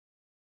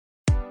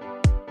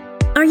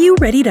Are you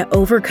ready to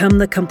overcome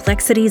the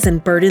complexities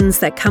and burdens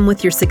that come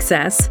with your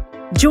success?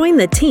 Join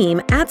the team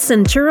at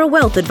Centura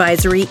Wealth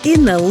Advisory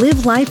in the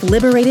Live Life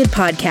Liberated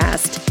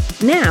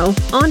podcast. Now,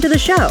 on to the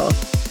show.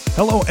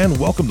 Hello and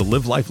welcome to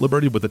Live Life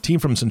Liberated with the team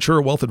from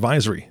Centura Wealth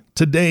Advisory.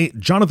 Today,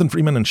 Jonathan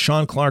Freeman and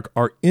Sean Clark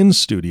are in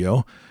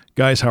studio.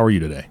 Guys, how are you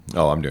today?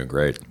 Oh, I'm doing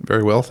great.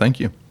 Very well, thank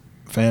you.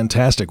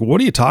 Fantastic. What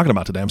are you talking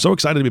about today? I'm so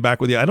excited to be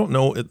back with you. I don't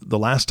know the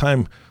last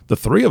time the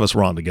three of us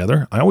were on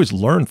together. I always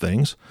learn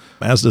things,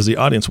 as does the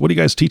audience. What are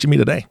you guys teaching me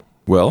today?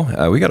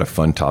 Well, we got a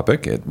fun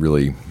topic. It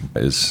really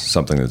is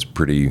something that's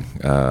pretty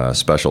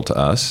special to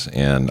us.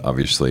 And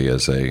obviously,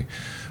 as a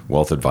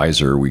wealth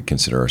advisor, we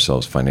consider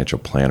ourselves financial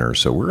planners.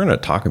 So we're going to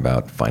talk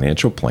about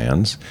financial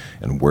plans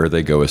and where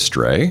they go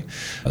astray.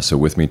 So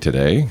with me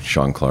today,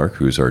 Sean Clark,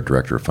 who's our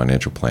Director of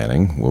Financial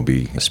Planning, will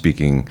be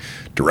speaking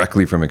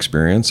directly from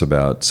experience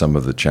about some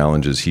of the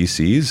challenges he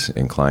sees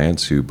in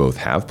clients who both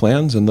have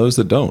plans and those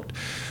that don't.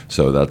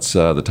 So that's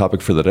the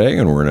topic for the day,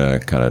 and we're going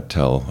to kind of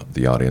tell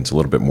the audience a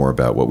little bit more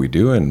about what we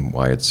do and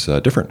why it's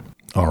different.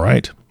 All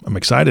right. I'm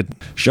excited.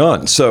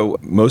 Sean, so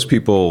most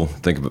people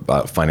think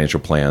about financial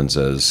plans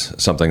as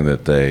something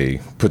that they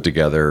put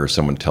together or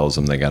someone tells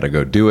them they got to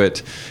go do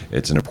it.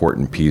 It's an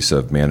important piece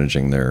of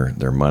managing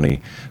their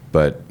money.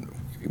 But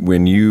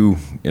when you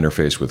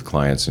interface with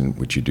clients, and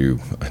which you do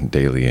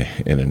daily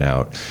in and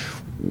out,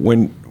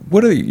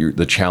 what are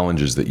the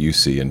challenges that you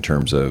see in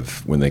terms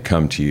of when they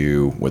come to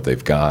you, what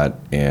they've got,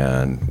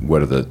 and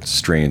what are the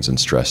strains and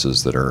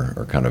stresses that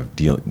are kind of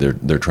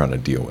they're trying to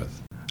deal with?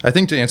 I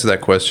think to answer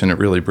that question, it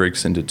really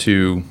breaks into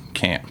two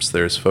camps.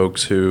 There's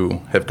folks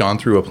who have gone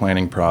through a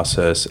planning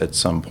process at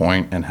some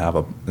point and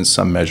have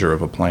some measure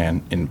of a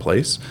plan in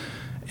place.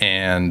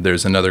 And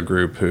there's another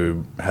group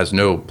who has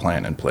no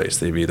plan in place.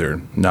 They've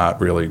either not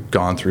really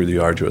gone through the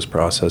arduous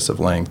process of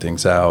laying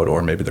things out,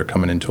 or maybe they're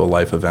coming into a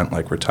life event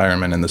like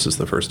retirement, and this is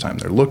the first time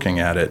they're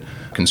looking at it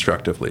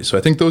constructively. So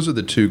I think those are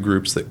the two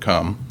groups that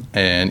come,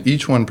 and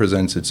each one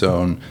presents its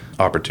own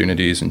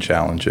opportunities and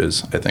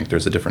challenges. I think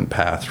there's a different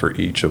path for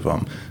each of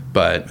them.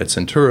 But at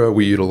Centura,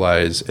 we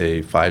utilize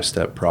a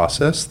 5-step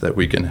process that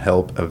we can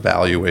help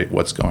evaluate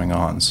what's going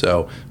on.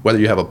 So whether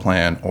you have a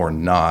plan or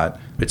not,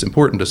 it's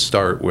important to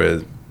start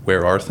with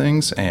where are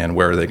things and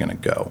where are they going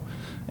to go.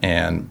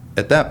 And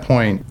at that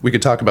point, we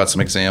could talk about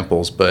some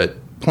examples, but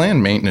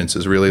plan maintenance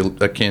is really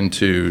akin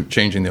to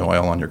changing the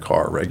oil on your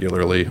car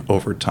regularly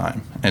over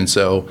time. And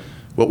so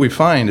what we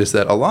find is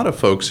that a lot of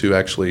folks who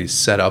actually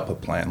set up a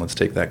plan, let's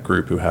take that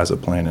group who has a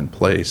plan in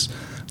place,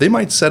 they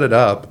might set it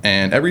up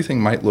and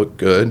everything might look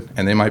good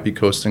and they might be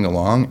coasting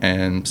along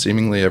and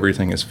seemingly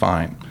everything is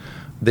fine.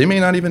 They may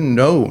not even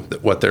know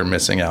what they're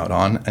missing out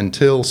on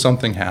until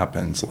something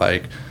happens,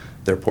 like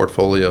their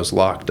portfolio's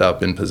locked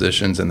up in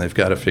positions and they've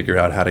got to figure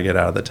out how to get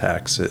out of the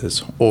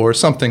taxes or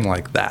something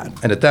like that.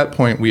 And at that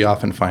point, we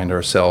often find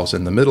ourselves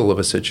in the middle of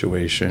a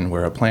situation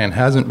where a plan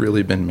hasn't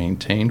really been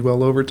maintained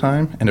well over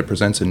time, and it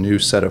presents a new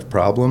set of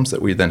problems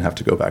that we then have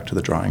to go back to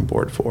the drawing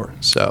board for.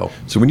 So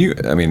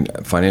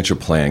financial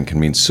plan can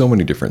mean so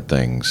many different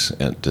things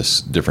and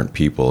to different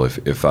people.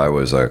 If I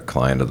was a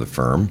client of the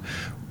firm,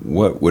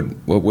 what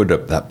would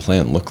that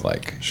plan look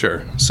like?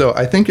 Sure. So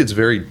I think it's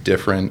very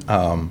different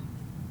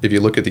if you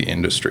look at the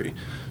industry.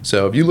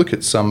 So if you look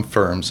at some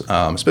firms,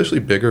 especially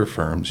bigger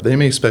firms, they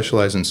may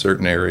specialize in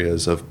certain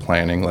areas of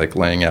planning, like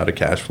laying out a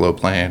cash flow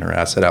plan or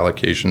asset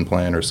allocation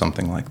plan or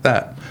something like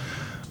that.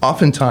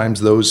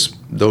 Oftentimes,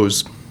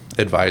 those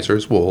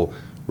advisors will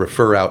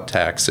refer out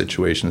tax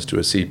situations to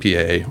a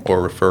CPA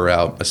or refer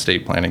out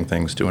estate planning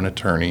things to an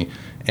attorney.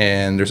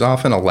 And there's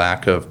often a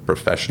lack of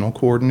professional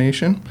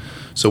coordination.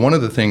 So one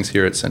of the things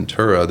here at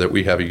Centura that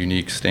we have a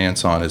unique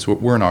stance on is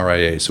we're an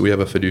RIA, so we have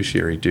a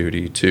fiduciary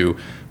duty to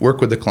work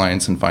with the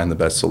clients and find the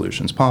best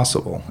solutions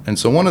possible. And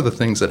so one of the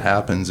things that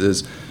happens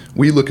is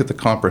we look at the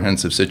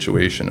comprehensive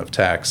situation of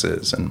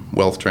taxes and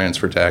wealth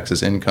transfer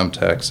taxes, income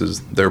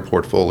taxes, their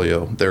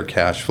portfolio, their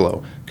cash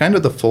flow, kind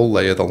of the full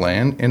lay of the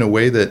land in a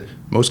way that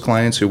most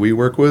clients who we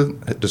work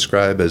with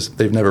describe as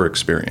they've never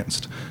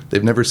experienced.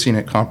 They've never seen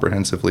it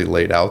comprehensively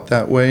laid out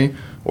that way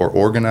or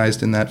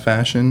organized in that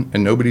fashion,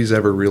 and nobody's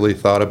ever really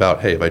thought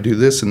about, hey, if I do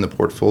this in the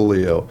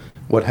portfolio,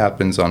 what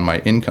happens on my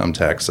income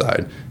tax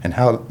side, and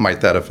how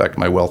might that affect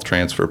my wealth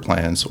transfer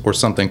plans or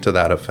something to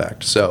that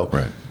effect. So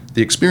right.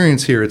 The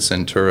experience here at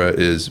Centura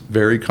is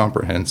very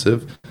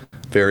comprehensive,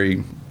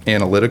 very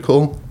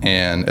analytical,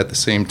 and at the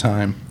same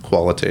time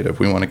qualitative.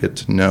 We want to get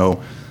to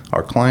know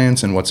our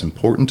clients and what's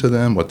important to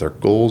them, what their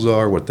goals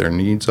are, what their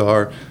needs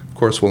are. Of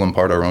course, we'll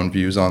impart our own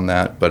views on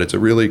that, but it's a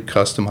really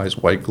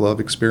customized white glove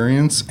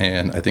experience,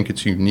 and I think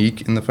it's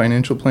unique in the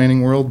financial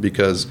planning world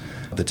because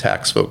of the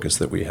tax focus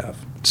that we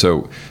have.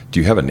 So do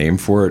you have a name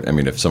for it? I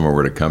mean, if someone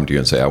were to come to you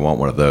and say, I want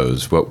one of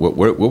those, what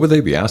would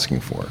they be asking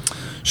for?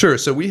 Sure.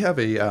 So we have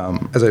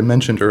as I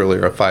mentioned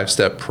earlier, a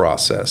 5-step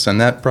process, and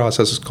that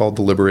process is called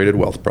the Liberated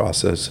Wealth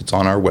Process. It's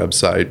on our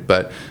website,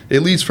 but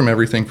it leads from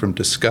everything from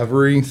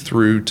discovery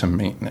through to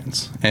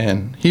maintenance.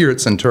 And here at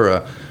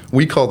Centura,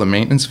 we call the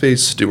maintenance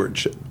phase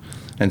stewardship.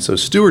 And so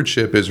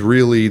stewardship is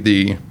really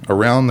the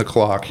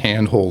around-the-clock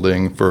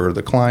hand-holding for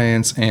the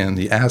clients and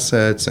the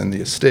assets and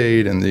the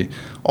estate and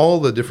all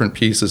the different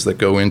pieces that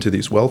go into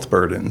these wealth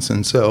burdens.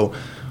 And so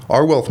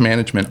our wealth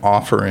management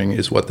offering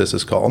is what this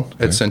is called.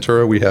 At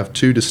Centura, we have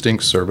two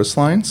distinct service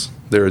lines.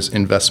 There's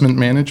investment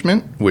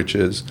management, which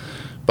is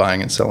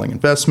buying and selling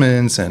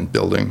investments and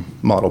building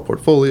model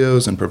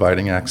portfolios and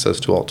providing access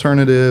to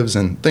alternatives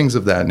and things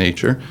of that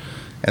nature.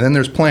 And then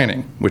there's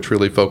planning, which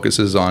really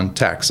focuses on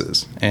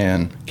taxes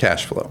and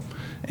cash flow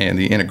and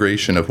the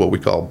integration of what we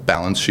call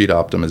balance sheet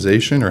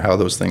optimization, or how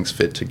those things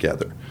fit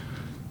together.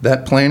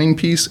 That planning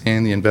piece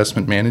and the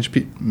investment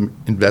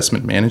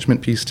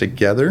management piece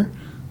together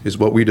is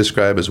what we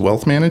describe as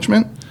wealth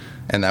management.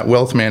 And that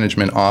wealth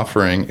management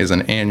offering is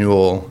an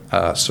annual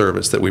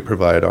service that we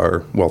provide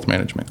our wealth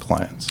management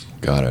clients.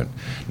 Got it.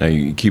 Now,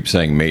 you keep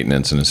saying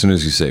maintenance, and as soon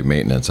as you say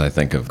maintenance, I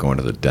think of going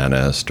to the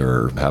dentist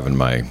or having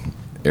my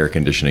air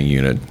conditioning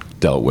unit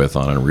dealt with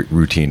on a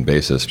routine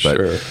basis. But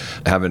Sure.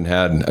 Having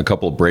had a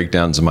couple of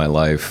breakdowns in my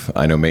life,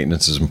 I know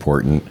maintenance is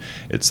important.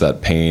 It's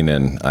that pain,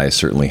 and I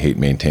certainly hate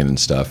maintaining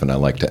stuff, and I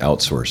like to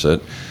outsource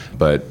it.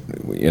 But,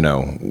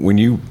 when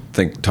you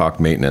talk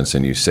maintenance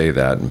and you say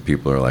that, and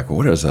people are like, well,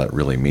 what does that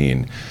really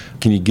mean?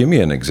 Can you give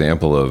me an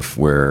example of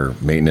where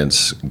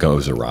maintenance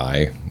goes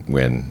awry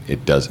when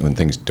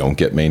things don't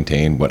get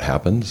maintained? What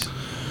happens?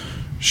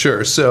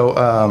 Sure.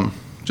 So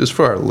just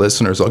for our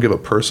listeners, I'll give a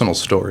personal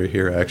story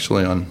here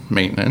actually on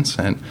maintenance,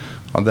 and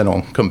then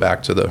I'll come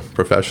back to the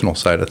professional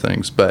side of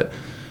things. But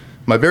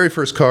my very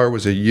first car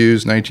was a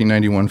used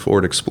 1991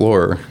 Ford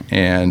Explorer,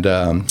 and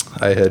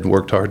I had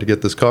worked hard to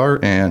get this car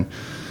and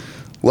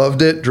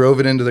loved it, drove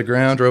it into the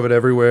ground, drove it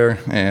everywhere.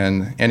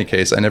 And in any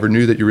case, I never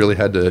knew that you really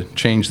had to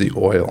change the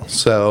oil.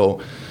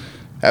 So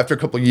after a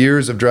couple of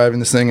years of driving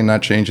this thing and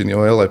not changing the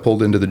oil, I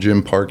pulled into the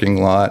gym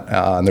parking lot,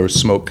 and there was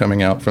smoke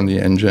coming out from the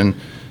engine.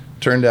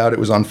 Turned out it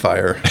was on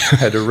fire.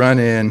 Had to run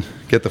in,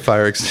 get the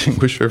fire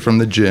extinguisher from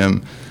the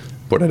gym,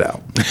 put it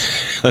out.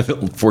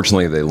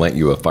 Fortunately, they lent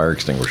you a fire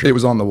extinguisher. It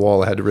was on the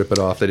wall. I had to rip it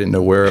off. They didn't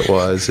know where it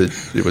was.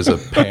 It was a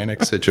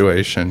panic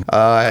situation.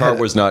 The car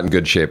was not in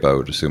good shape, I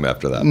would assume,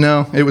 after that.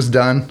 No, it was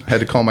done. I had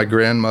to call my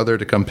grandmother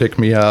to come pick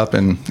me up.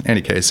 And in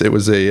any case, it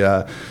was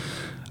a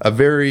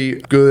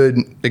very good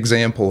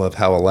example of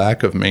how a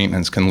lack of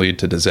maintenance can lead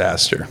to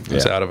disaster.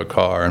 It's out of a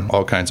car and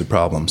all kinds of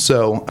problems.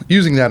 So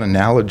using that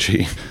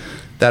analogy,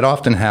 that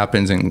often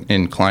happens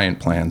in client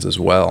plans as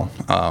well.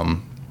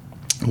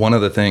 One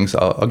of the things,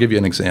 I'll give you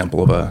an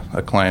example of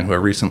a client who I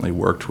recently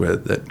worked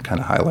with that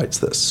kind of highlights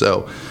this.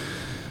 So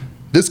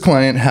this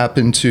client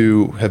happened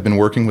to have been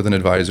working with an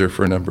advisor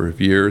for a number of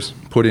years,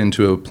 put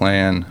into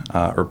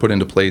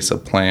place a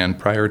plan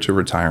prior to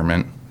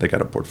retirement. They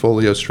got a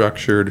portfolio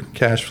structured,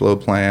 cash flow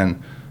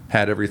plan,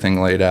 had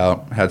everything laid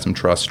out, had some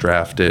trusts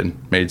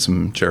drafted, made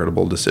some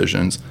charitable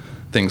decisions,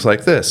 things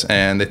like this.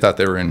 And they thought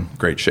they were in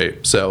great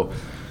shape. So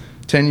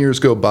 10 years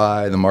go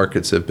by, the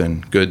markets have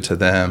been good to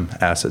them,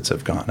 assets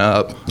have gone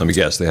up. Let me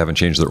guess, they haven't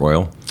changed their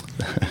oil?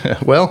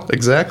 Well,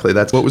 exactly.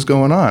 That's what was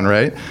going on,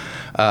 right?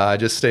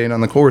 Just staying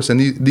on the course. And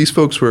these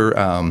folks were,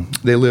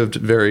 they lived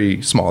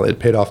very small. They'd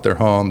paid off their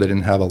home. They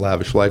didn't have a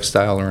lavish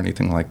lifestyle or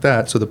anything like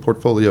that. So the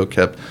portfolio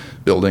kept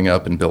building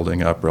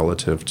up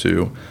relative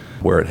to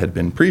where it had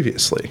been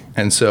previously.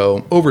 And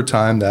so over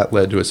time, that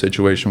led to a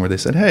situation where they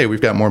said, hey, we've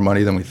got more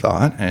money than we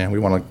thought, and we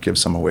want to give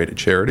some away to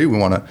charity. We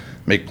want to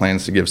make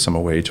plans to give some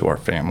away to our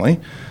family.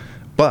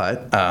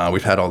 But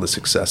we've had all the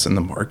success in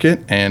the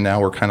market, and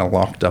now we're kind of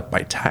locked up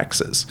by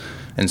taxes.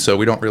 And so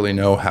we don't really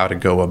know how to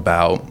go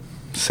about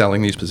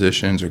selling these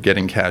positions or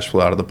getting cash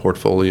flow out of the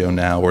portfolio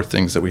now, or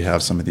things that we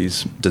have some of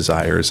these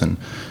desires and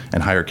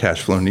higher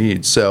cash flow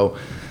needs. So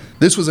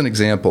this was an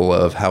example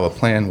of how a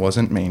plan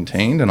wasn't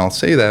maintained, and I'll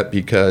say that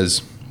because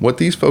what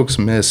these folks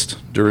missed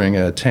during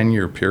a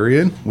 10-year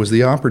period was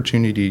the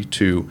opportunity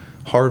to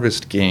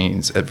harvest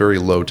gains at very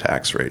low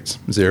tax rates,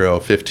 0,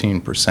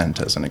 15%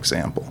 as an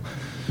example.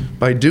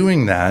 By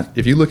doing that,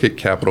 if you look at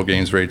capital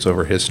gains rates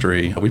over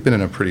history, we've been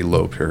in a pretty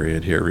low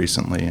period here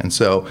recently, and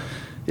so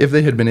if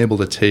they had been able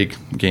to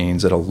take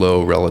gains at a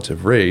low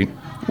relative rate,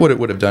 what it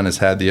would have done is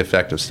had the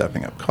effect of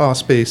stepping up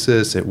cost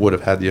basis. It would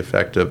have had the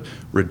effect of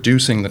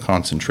reducing the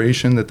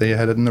concentration that they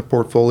had in their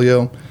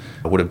portfolio.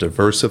 It would have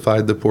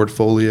diversified the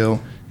portfolio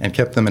and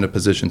kept them in a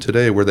position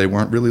today where they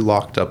weren't really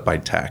locked up by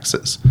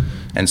taxes.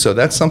 And so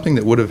that's something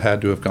that would have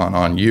had to have gone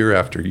on year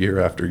after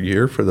year after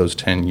year for those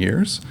 10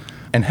 years.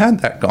 And had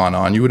that gone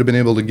on, you would have been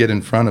able to get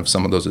in front of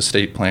some of those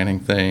estate planning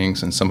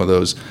things and some of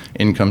those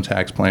income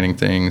tax planning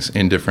things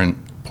in different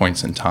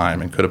points in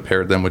time, and could have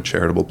paired them with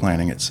charitable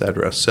planning, et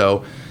cetera.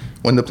 So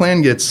when the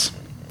plan gets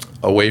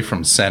away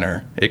from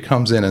center, it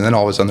comes in and then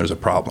all of a sudden there's a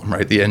problem,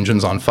 right? The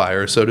engine's on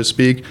fire, so to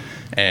speak,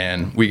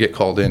 and we get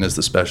called in as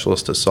the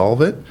specialist to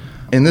solve it.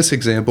 In this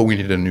example, we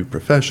needed a new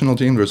professional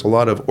team. There's a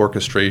lot of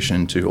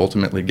orchestration to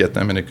ultimately get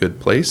them in a good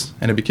place,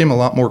 and it became a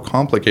lot more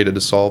complicated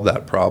to solve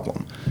that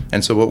problem.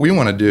 And so what we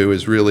want to do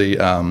is really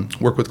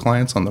work with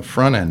clients on the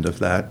front end of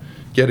that,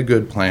 get a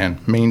good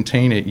plan,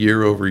 maintain it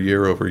year over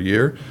year over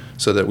year,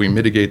 so that we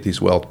mitigate these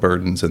wealth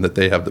burdens and that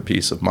they have the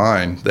peace of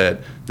mind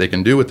that they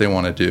can do what they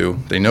want to do,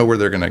 they know where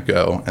they're going to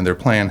go, and their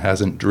plan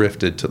hasn't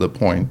drifted to the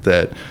point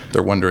that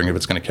they're wondering if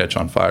it's going to catch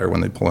on fire when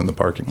they pull in the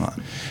parking lot.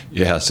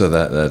 Yeah, so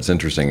that's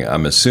interesting.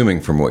 I'm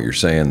assuming from what you're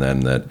saying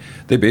then that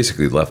they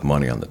basically left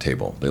money on the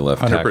table. They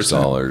left 100%. Tax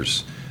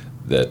dollars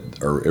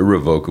that are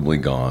irrevocably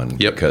gone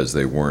Yep. because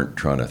they weren't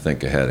trying to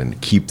think ahead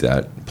and keep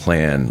that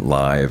plan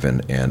live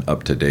and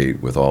up to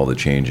date with all the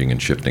changing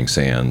and shifting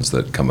sands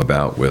that come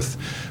about with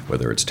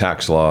whether it's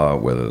tax law,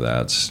 whether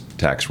that's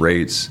tax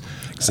rates,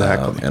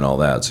 Exactly. and all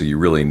that. So you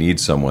really need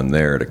someone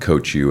there to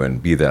coach you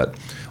and be that,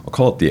 I'll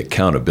call it the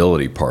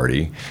accountability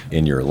party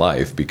in your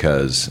life,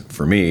 because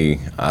for me,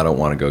 I don't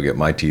want to go get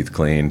my teeth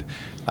cleaned.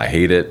 I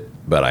hate it,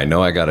 but I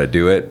know I got to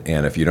do it.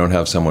 And if you don't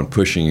have someone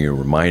pushing you,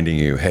 reminding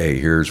you, hey,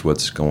 here's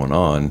what's going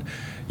on,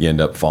 you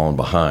end up falling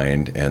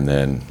behind, and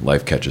then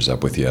life catches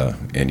up with you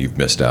and you've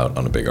missed out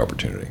on a big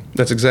opportunity.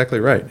 That's exactly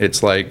right.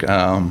 It's like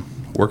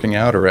working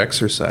out or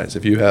exercise.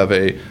 If you have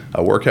a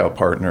workout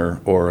partner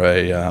or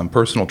a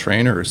personal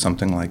trainer or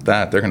something like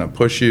that, they're going to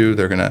push you,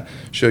 they're going to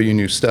show you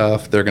new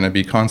stuff, they're going to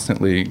be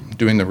constantly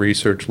doing the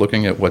research,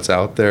 looking at what's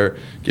out there,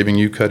 giving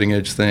you cutting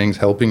edge things,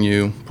 helping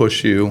you,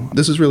 push you.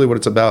 This is really what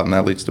it's about, and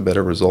that leads to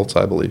better results,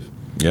 I believe.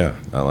 Yeah,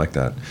 I like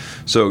that.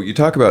 So you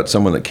talk about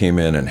someone that came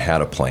in and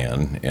had a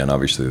plan, and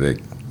obviously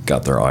they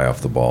got their eye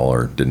off the ball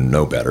or didn't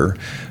know better.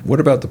 What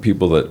about the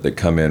people that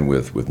come in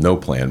with no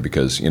plan?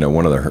 Because,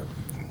 one of the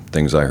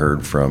things I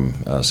heard from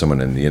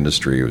someone in the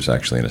industry who was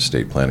actually an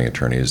estate planning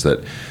attorney is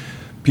that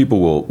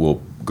people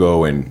will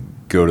go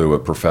to a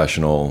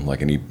professional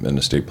like an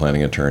estate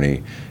planning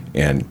attorney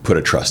and put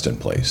a trust in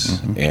place.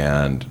 Mm-hmm.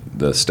 And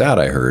the stat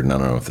I heard, and I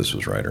don't know if this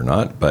was right or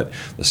not, but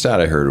the stat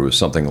I heard was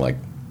something like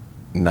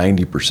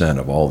 90%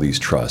 of all these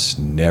trusts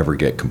never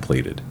get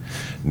completed,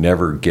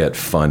 never get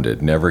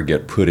funded, never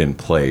get put in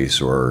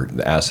place, or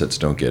the assets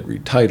don't get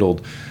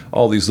retitled.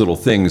 All these little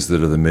things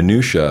that are the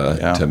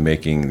minutia to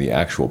making the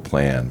actual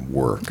plan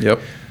work.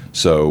 Yep.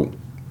 So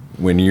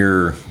when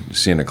you're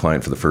seeing a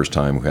client for the first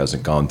time who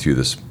hasn't gone through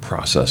this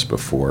process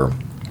before,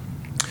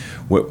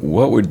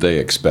 what would they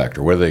expect,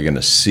 or what are they going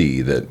to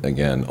see that,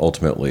 again,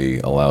 ultimately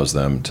allows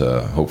them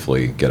to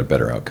hopefully get a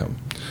better outcome?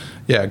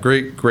 Yeah,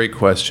 great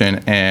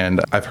question.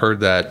 And I've heard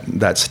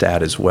that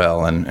stat as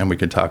well, and we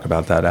could talk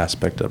about that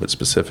aspect of it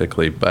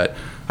specifically. But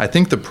I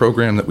think the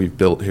program that we've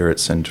built here at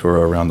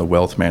Centura around the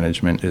wealth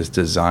management is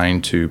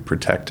designed to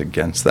protect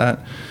against that.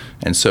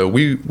 And so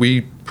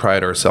we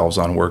pride ourselves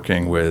on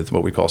working with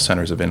what we call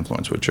centers of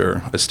influence, which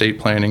are estate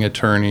planning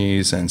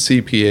attorneys and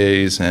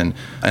CPAs and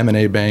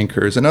M&A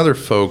bankers and other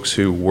folks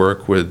who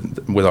work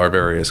with our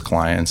various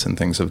clients and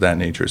things of that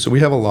nature. So we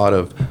have a lot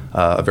of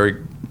a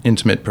very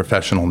intimate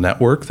professional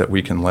network that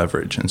we can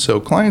leverage. And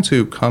so clients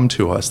who come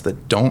to us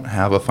that don't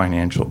have a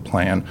financial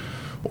plan,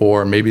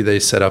 or maybe they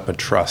set up a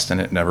trust and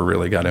it never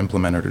really got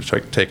implemented or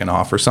taken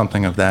off or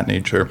something of that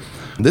nature,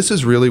 this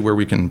is really where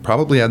we can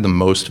probably add the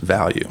most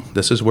value.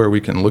 This is where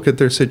we can look at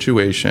their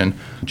situation.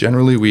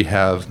 Generally, we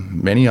have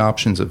many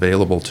options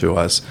available to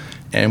us,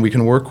 and we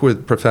can work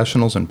with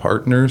professionals and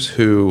partners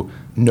who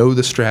know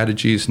the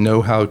strategies,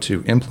 know how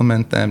to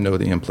implement them, know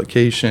the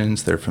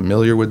implications, they're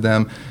familiar with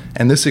them,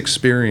 and this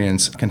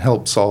experience can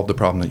help solve the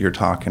problem that you're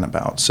talking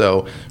about.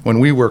 So when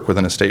we work with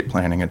an estate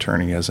planning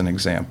attorney, as an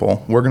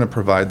example, we're going to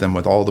provide them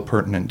with all the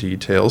pertinent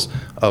details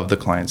of the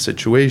client's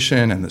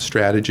situation and the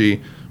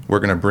strategy. We're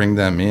going to bring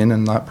them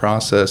in that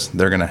process.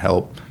 They're going to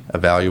help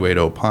evaluate,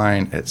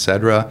 opine,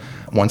 etc.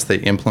 Once they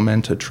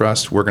implement a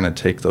trust, we're going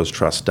to take those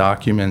trust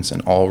documents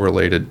and all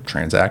related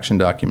transaction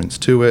documents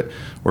to it.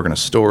 We're going to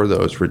store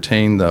those,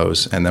 retain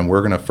those, and then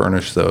we're going to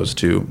furnish those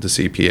to the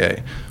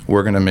CPA.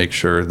 We're going to make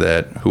sure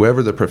that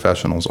whoever the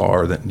professionals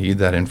are that need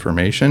that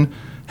information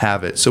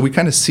have it. So we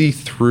kind of see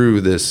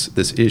through this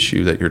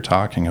issue that you're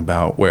talking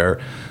about, where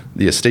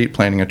the estate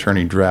planning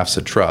attorney drafts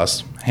a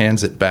trust,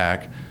 hands it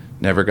back,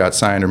 never got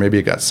signed, or maybe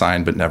it got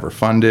signed but never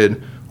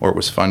funded, or it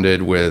was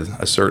funded with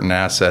a certain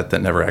asset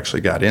that never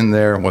actually got in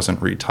there, wasn't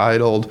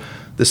retitled.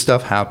 This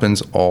stuff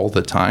happens all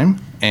the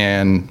time.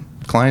 And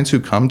clients who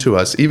come to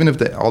us, even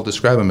if I'll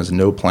describe them as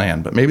no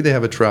plan, but maybe they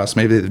have a trust,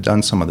 maybe they've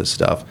done some of this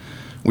stuff,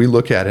 we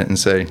look at it and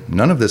say,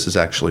 none of this has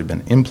actually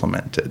been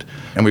implemented.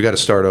 And we got to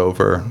start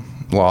over.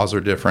 Laws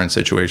are different,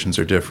 situations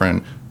are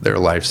different, their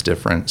life's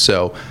different.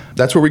 So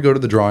that's where we go to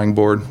the drawing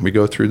board. We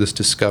go through this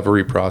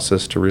discovery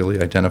process to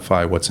really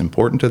identify what's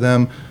important to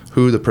them,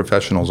 who the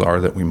professionals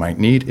are that we might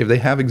need. If they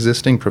have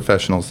existing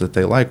professionals that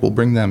they like, we'll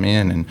bring them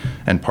in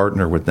and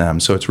partner with them.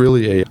 So it's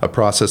really a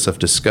process of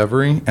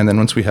discovery. And then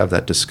once we have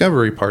that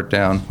discovery part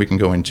down, we can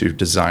go into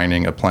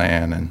designing a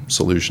plan and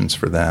solutions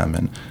for them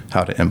and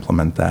how to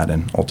implement that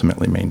and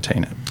ultimately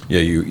maintain it.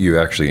 Yeah, you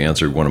actually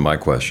answered one of my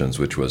questions,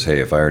 which was,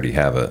 hey, if I already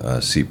have a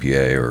CPA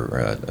CPA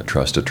or a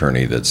trust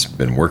attorney that's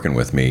been working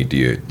with me,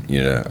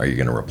 are you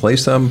going to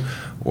replace them,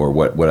 or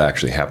what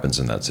actually happens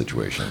in that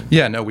situation?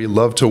 Yeah, no, we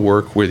love to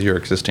work with your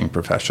existing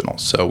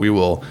professionals. So we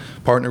will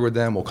partner with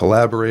them, we'll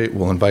collaborate,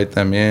 we'll invite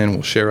them in,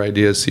 we'll share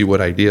ideas, see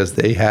what ideas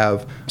they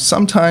have.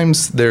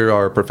 Sometimes there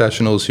are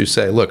professionals who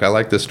say, look, I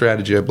like this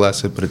strategy, I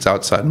bless it, but it's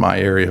outside my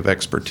area of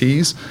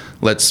expertise.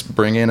 Let's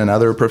bring in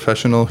another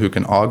professional who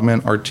can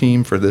augment our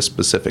team for this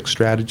specific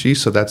strategy.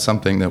 So that's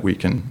something that we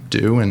can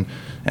do and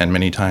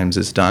many times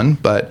is done.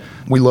 But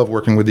we love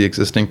working with the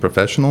existing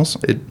professionals,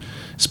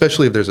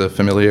 especially if there's a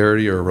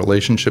familiarity or a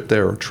relationship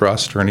there or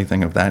trust or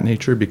anything of that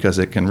nature, because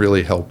it can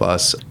really help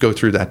us go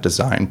through that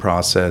design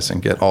process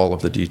and get all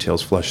of the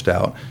details fleshed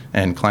out.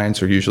 And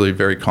clients are usually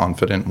very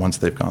confident once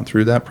they've gone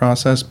through that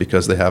process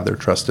because they have their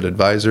trusted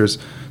advisors,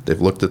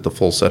 they've looked at the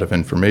full set of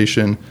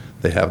information,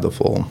 they have the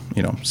full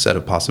set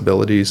of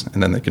possibilities,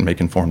 and then they can make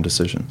informed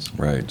decisions.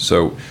 Right.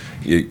 So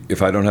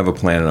if I don't have a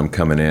plan and I'm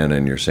coming in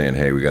and you're saying,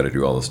 hey, we got to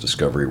do all this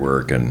discovery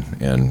work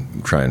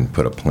and try and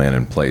put a plan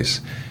in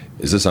place,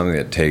 is this something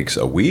that takes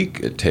a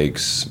week? It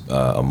takes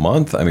a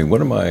month? I mean,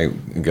 what am I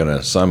going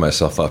to sign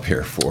myself up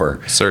here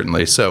for?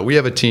 Certainly. So we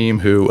have a team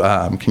who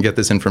can get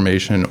this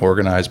information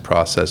organized,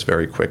 processed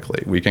very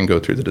quickly. We can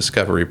go through the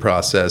discovery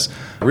process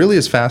really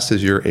as fast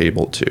as you're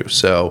able to.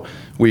 So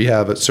we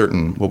have a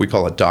certain, what we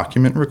call a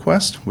document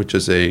request, which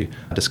is a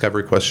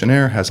discovery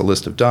questionnaire, has a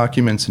list of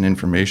documents and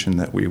information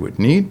that we would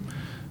need.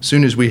 As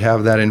soon as we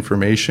have that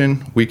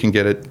information, we can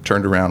get it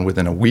turned around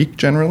within a week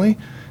generally,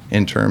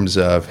 in terms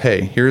of,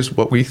 hey, here's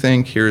what we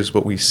think, here's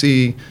what we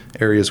see,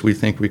 areas we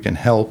think we can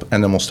help,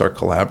 and then we'll start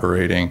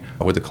collaborating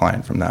with the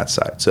client from that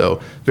side. So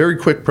very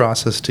quick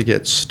process to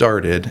get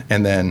started,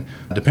 and then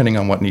depending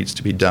on what needs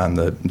to be done,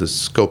 the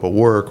scope of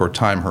work or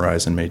time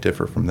horizon may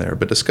differ from there.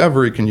 But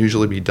discovery can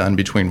usually be done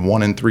between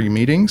 1 and 3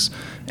 meetings,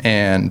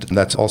 and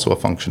that's also a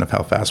function of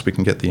how fast we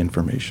can get the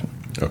information.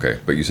 Okay,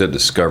 but you said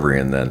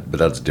discovery, but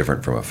that's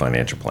different from a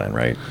financial plan,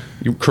 right?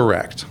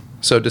 Correct.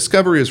 So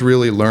discovery is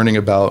really learning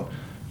about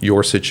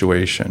your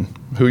situation,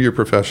 who your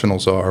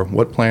professionals are,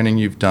 what planning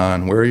you've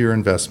done, where your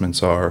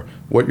investments are,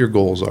 what your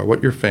goals are,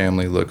 what your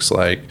family looks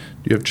like.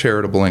 Do you have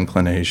charitable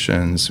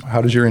inclinations?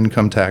 How does your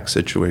income tax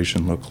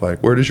situation look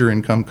like? Where does your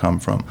income come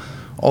from?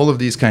 All of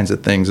these kinds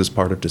of things as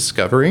part of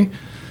discovery.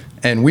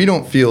 And we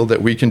don't feel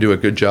that we can do a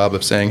good job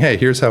of saying, hey,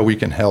 here's how we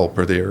can help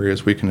or the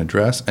areas we can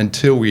address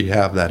until we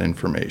have that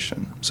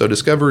information. So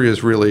discovery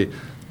is really,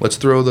 let's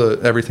throw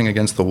everything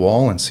against the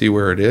wall and see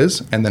where it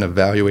is, and then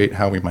evaluate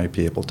how we might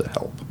be able to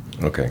help.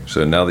 Okay,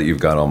 so now that you've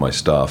got all my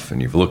stuff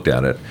and you've looked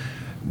at it,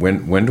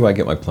 when do I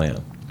get my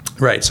plan?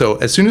 Right, so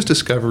as soon as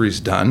discovery is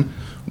done,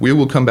 we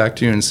will come back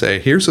to you and say,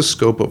 here's a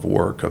scope of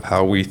work of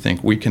how we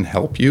think we can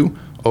help you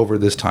over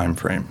this time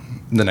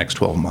frame, the next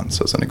 12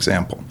 months as an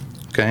example,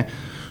 okay?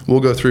 We'll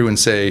go through and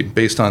say,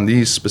 based on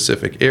these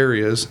specific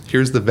areas,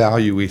 here's the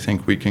value we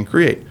think we can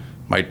create.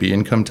 Might be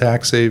income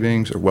tax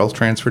savings or wealth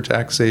transfer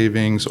tax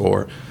savings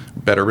or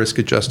better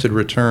risk-adjusted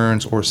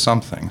returns or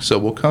something. So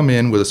we'll come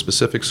in with a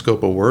specific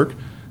scope of work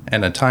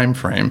and a time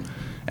frame,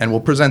 and we'll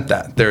present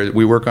that.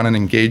 We work on an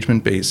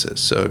engagement basis.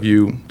 So if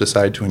you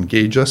decide to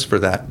engage us for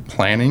that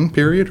planning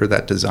period or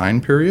that design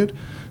period,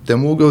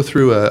 then we'll go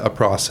through a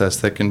process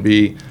that can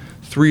be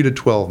 3 to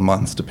 12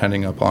 months,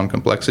 depending upon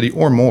complexity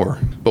or more.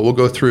 But we'll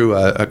go through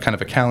a kind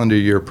of a calendar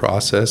year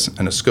process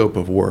and a scope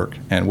of work,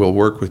 and we'll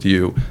work with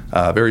you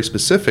very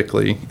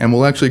specifically, and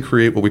we'll actually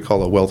create what we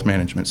call a wealth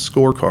management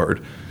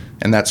scorecard.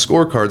 And that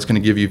scorecard is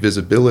going to give you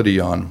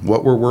visibility on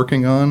what we're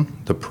working on,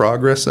 the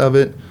progress of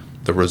it,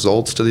 the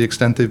results to the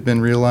extent they've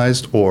been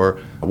realized, or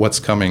what's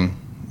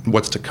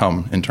to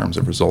come in terms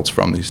of results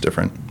from these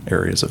different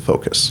areas of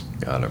focus.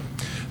 Got it.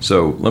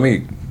 So let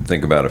me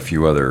think about a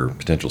few other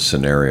potential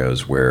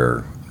scenarios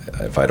where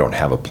if I don't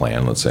have a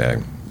plan, let's say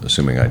I'm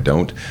assuming I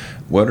don't,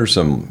 what are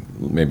some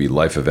maybe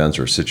life events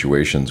or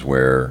situations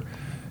where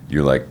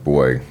you're like,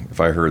 boy, if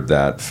I heard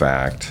that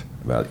fact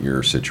about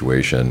your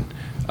situation,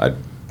 I'd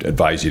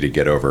advise you to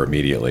get over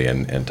immediately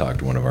and talk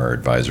to one of our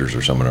advisors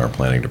or someone in our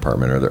planning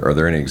department. Are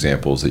there any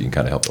examples that you can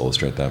kind of help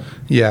illustrate that?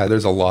 Yeah,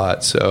 there's a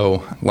lot.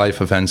 So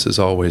life events is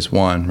always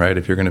one, right?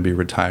 If you're going to be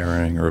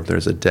retiring, or if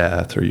there's a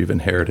death, or you've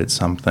inherited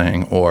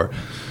something, or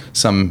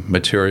some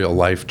material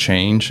life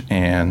change,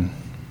 and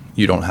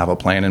you don't have a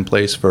plan in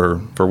place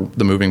for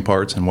the moving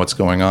parts and what's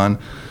going on,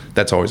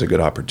 that's always a good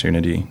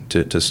opportunity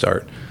to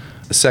start.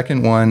 The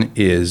second one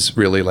is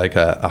really like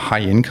a high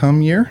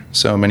income year.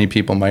 So many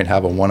people might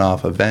have a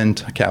one-off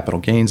event, a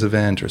capital gains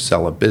event, or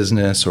sell a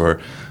business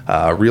or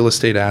a real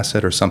estate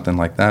asset or something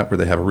like that, where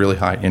they have a really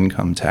high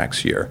income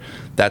tax year.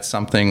 That's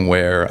something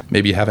where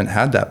maybe you haven't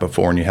had that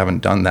before and you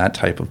haven't done that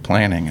type of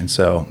planning. And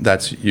so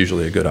that's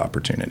usually a good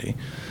opportunity.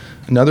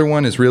 Another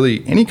one is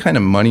really any kind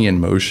of money in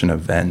motion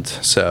event.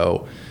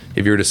 So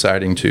if you're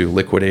deciding to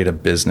liquidate a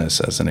business,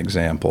 as an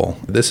example,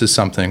 this is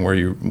something where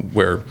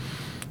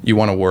you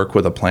want to work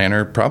with a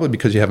planner, probably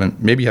because you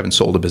haven't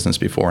sold a business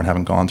before and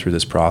haven't gone through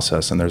this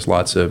process, and there's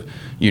lots of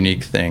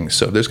unique things.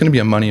 So there's going to be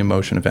a money in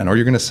motion event, or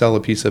you're going to sell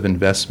a piece of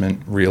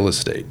investment real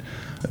estate.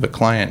 of a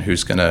client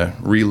who's going to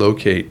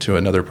relocate to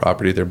another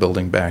property they're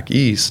building back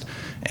east,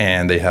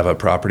 and they have a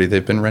property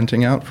they've been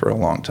renting out for a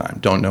long time,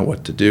 don't know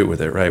what to do with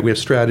it, right? We have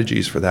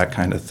strategies for that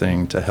kind of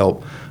thing to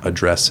help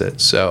address it.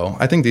 So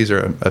I think these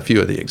are a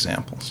few of the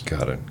examples.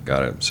 Got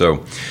it.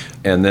 So,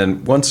 and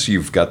then once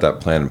you've got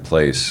that plan in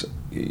place,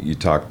 you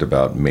talked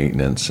about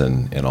maintenance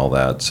and all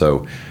that.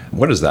 So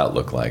what does that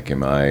look like?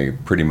 Am I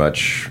pretty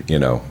much,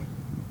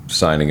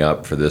 signing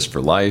up for this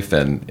for life,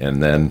 and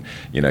then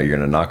you're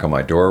going to knock on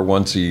my door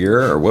once a year,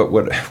 or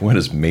what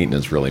does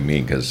maintenance really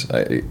mean? Because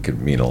it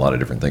could mean a lot of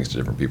different things to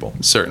different people.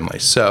 Certainly.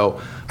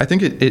 So I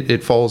think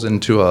it falls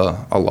into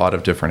a lot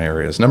of different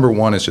areas. Number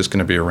one is just going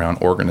to be around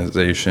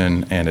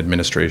organization and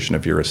administration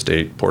of your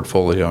estate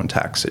portfolio and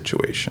tax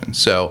situation.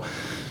 So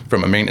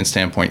from a maintenance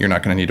standpoint, you're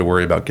not going to need to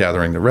worry about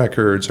gathering the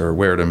records or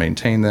where to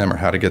maintain them or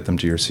how to get them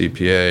to your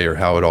CPA or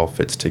how it all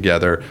fits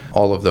together.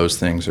 All of those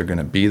things are going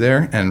to be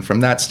there. And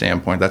from that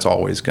standpoint, that's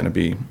always going to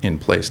be in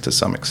place to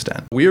some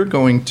extent. We are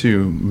going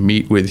to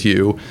meet with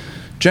you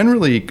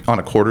generally on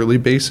a quarterly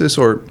basis,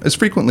 or as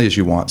frequently as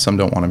you want. Some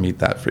don't want to meet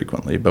that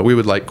frequently, but we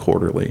would like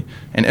quarterly.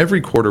 And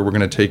every quarter, we're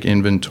going to take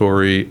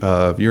inventory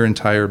of your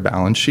entire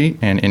balance sheet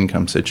and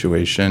income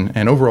situation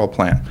and overall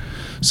plan.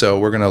 So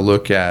we're going to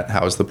look at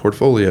how is the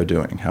portfolio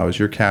doing? How is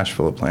your cash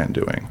flow plan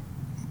doing?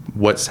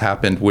 What's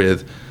happened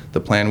with the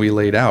plan we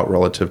laid out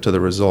relative to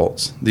the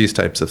results? These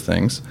types of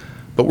things.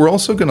 But we're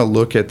also going to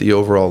look at the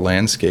overall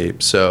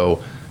landscape.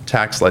 So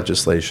tax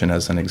legislation,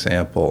 as an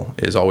example,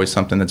 is always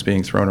something that's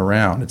being thrown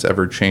around. It's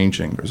ever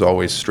changing. There's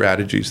always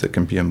strategies that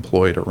can be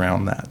employed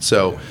around that.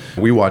 So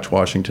we watch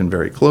Washington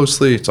very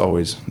closely.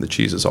 The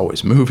cheese is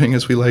always moving,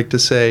 as we like to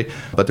say,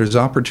 but there's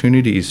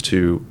opportunities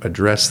to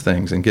address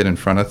things and get in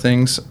front of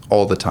things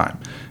all the time.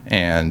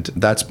 And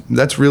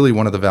that's really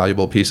one of the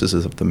valuable pieces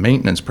of the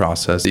maintenance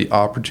process, the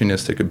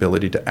opportunistic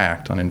ability to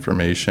act on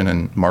information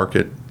and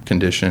market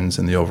conditions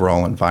and the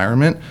overall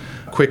environment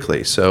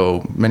quickly.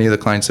 So many of the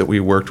clients that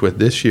we worked with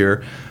this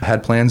year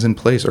had plans in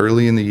place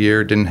early in the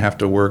year, didn't have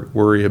to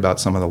worry about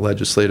some of the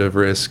legislative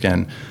risk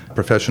and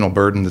professional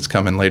burden that's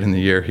coming late in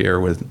the year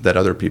here that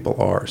other people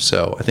are.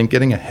 So I think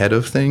getting ahead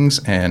of things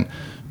and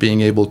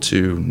being able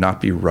to not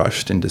be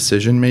rushed in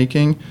decision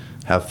making,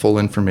 have full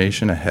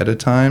information ahead of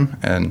time,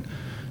 and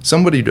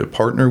somebody to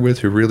partner with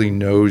who really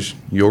knows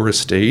your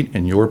estate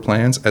and your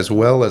plans, as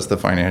well as the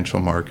financial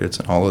markets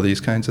and all of these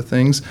kinds of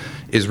things,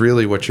 is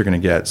really what you're going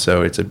to get.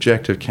 So it's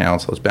objective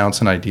counsel, it's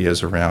bouncing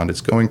ideas around,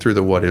 it's going through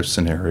the what-if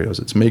scenarios,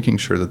 it's making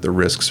sure that the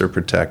risks are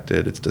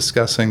protected, it's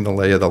discussing the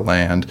lay of the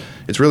land.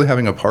 It's really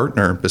having a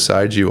partner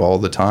beside you all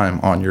the time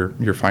on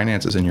your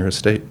finances and your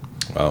estate.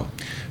 Wow.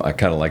 I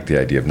kind of like the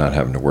idea of not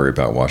having to worry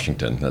about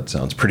Washington. That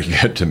sounds pretty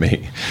good to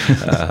me.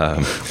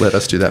 Let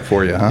us do that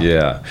for you, huh?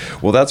 Yeah.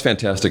 Well, that's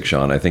fantastic,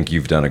 Sean. I think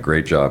you've done a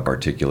great job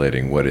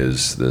articulating what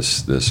is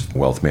this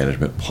wealth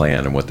management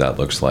plan and what that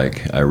looks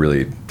like. I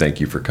really thank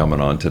you for coming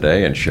on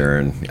today and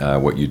sharing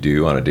what you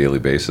do on a daily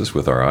basis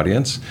with our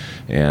audience.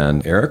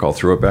 And Eric, I'll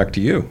throw it back to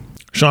you.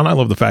 Sean, I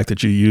love the fact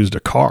that you used a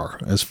car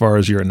as far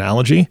as your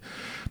analogy,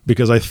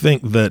 because I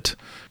think that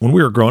when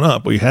we were growing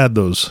up, we had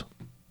those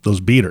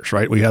beaters,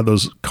 right? We had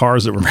those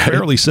cars that were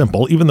fairly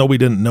simple, even though we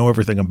didn't know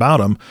everything about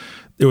them.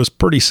 It was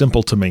pretty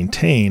simple to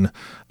maintain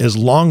as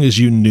long as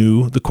you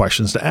knew the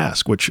questions to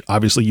ask, which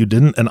obviously you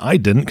didn't, and I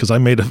didn't, because I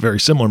made a very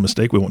similar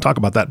mistake. We won't talk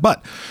about that.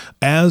 But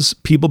as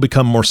people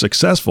become more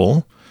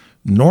successful,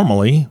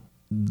 normally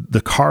the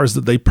cars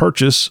that they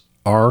purchase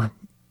are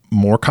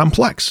more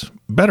complex,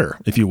 better,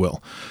 if you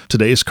will.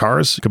 Today's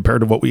cars,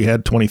 compared to what we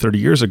had 20, 30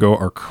 years ago,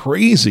 are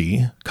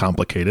crazy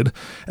complicated.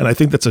 And I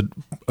think that's a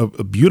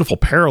beautiful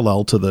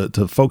parallel to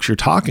the folks you're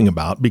talking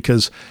about,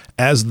 because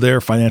as their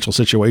financial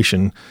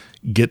situation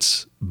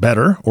gets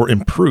better or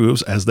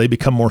improves, as they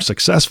become more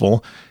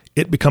successful,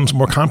 it becomes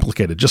more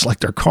complicated, just like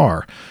their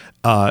car.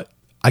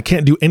 I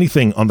can't do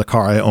anything on the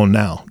car I own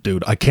now,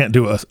 dude. I can't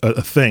do a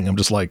thing. I'm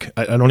just like,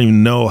 I don't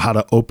even know how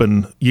to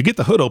open. You get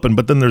the hood open,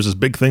 but then there's this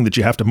big thing that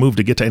you have to move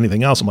to get to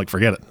anything else. I'm like,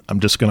 forget it. I'm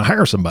just going to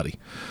hire somebody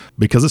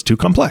because it's too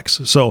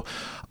complex. So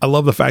I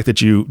love the fact that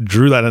you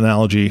drew that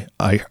analogy.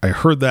 I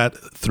heard that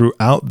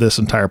throughout this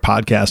entire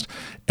podcast,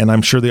 and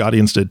I'm sure the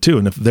audience did too.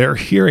 And if they're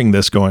hearing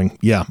this going,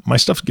 yeah, my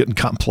stuff's getting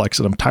complex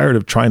and I'm tired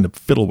of trying to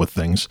fiddle with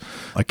things.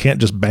 I can't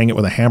just bang it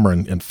with a hammer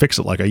and fix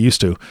it like I used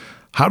to.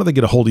 How do they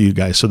get a hold of you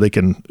guys so they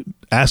can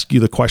ask you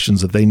the questions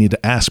that they need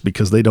to ask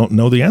because they don't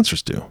know the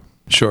answers to?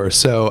 Sure.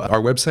 So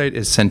our website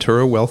is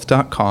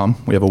centurawealth.com.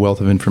 We have a wealth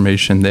of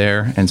information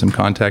there and some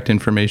contact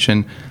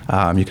information.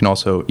 You can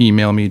also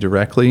email me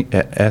directly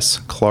at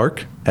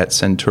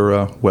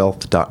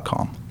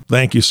sclark@centurawealth.com.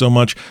 Thank you so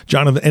much.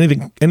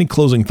 Jonathan, any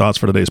closing thoughts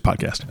for today's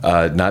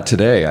podcast? Not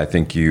today. I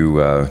think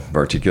you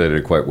articulated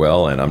it quite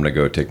well, and I'm going to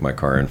go take my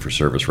car in for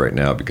service right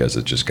now because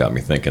it just got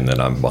me thinking that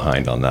I'm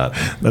behind on that.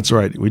 That's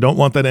right. We don't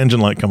want that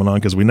engine light coming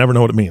on because we never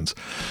know what it means.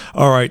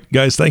 All right,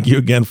 guys, thank you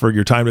again for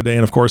your time today.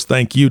 And of course,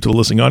 thank you to the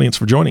listening audience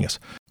for joining us.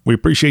 We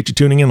appreciate you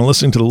tuning in and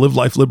listening to the Live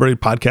Life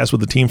Liberated podcast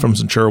with the team from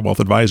Centura Wealth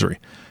Advisory.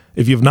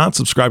 If you've not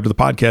subscribed to the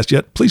podcast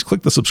yet, please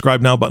click the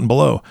subscribe now button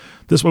below.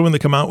 This way, when they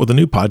come out with a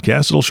new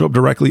podcast, it'll show up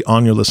directly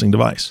on your listening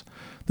device.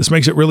 This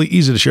makes it really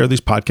easy to share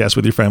these podcasts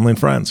with your family and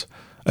friends.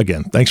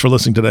 Again, thanks for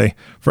listening today.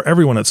 For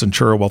everyone at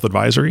Centura Wealth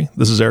Advisory,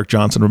 this is Eric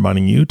Johnson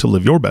reminding you to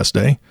live your best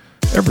day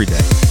every day.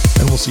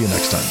 And we'll see you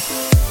next time.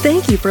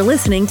 Thank you for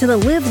listening to the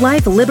Live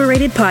Life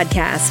Liberated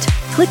podcast.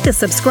 Click the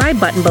subscribe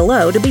button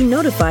below to be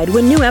notified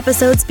when new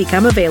episodes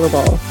become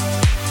available.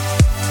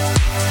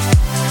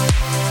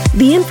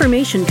 The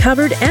information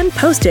covered and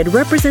posted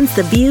represents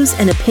the views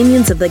and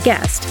opinions of the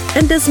guest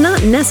and does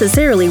not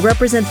necessarily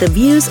represent the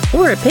views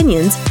or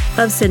opinions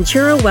of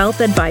Centura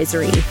Wealth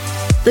Advisory.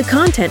 The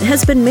content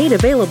has been made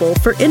available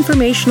for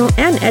informational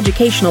and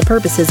educational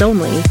purposes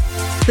only.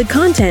 The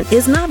content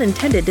is not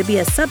intended to be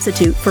a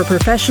substitute for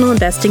professional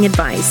investing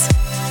advice.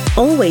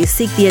 Always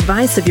seek the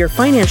advice of your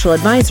financial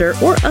advisor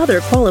or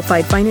other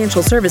qualified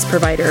financial service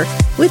provider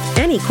with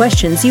any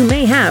questions you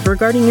may have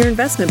regarding your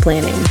investment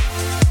planning.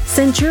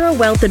 Centura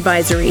Wealth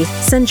Advisory.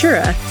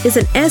 Centura is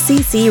an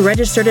SEC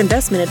registered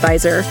investment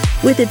advisor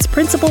with its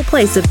principal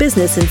place of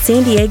business in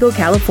San Diego,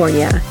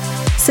 California.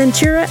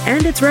 Centura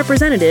and its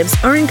representatives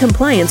are in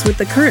compliance with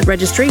the current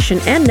registration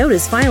and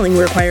notice filing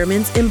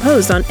requirements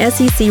imposed on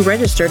SEC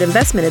registered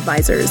investment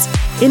advisors,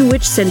 in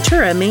which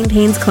Centura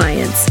maintains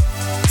clients.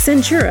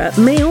 Centura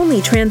may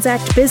only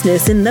transact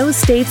business in those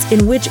states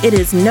in which it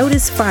is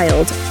notice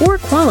filed or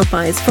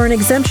qualifies for an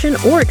exemption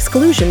or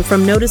exclusion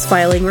from notice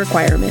filing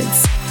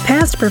requirements.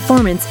 Past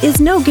performance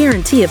is no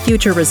guarantee of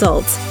future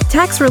results.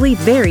 Tax relief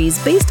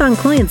varies based on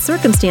client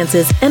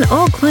circumstances, and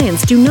all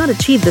clients do not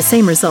achieve the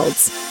same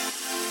results.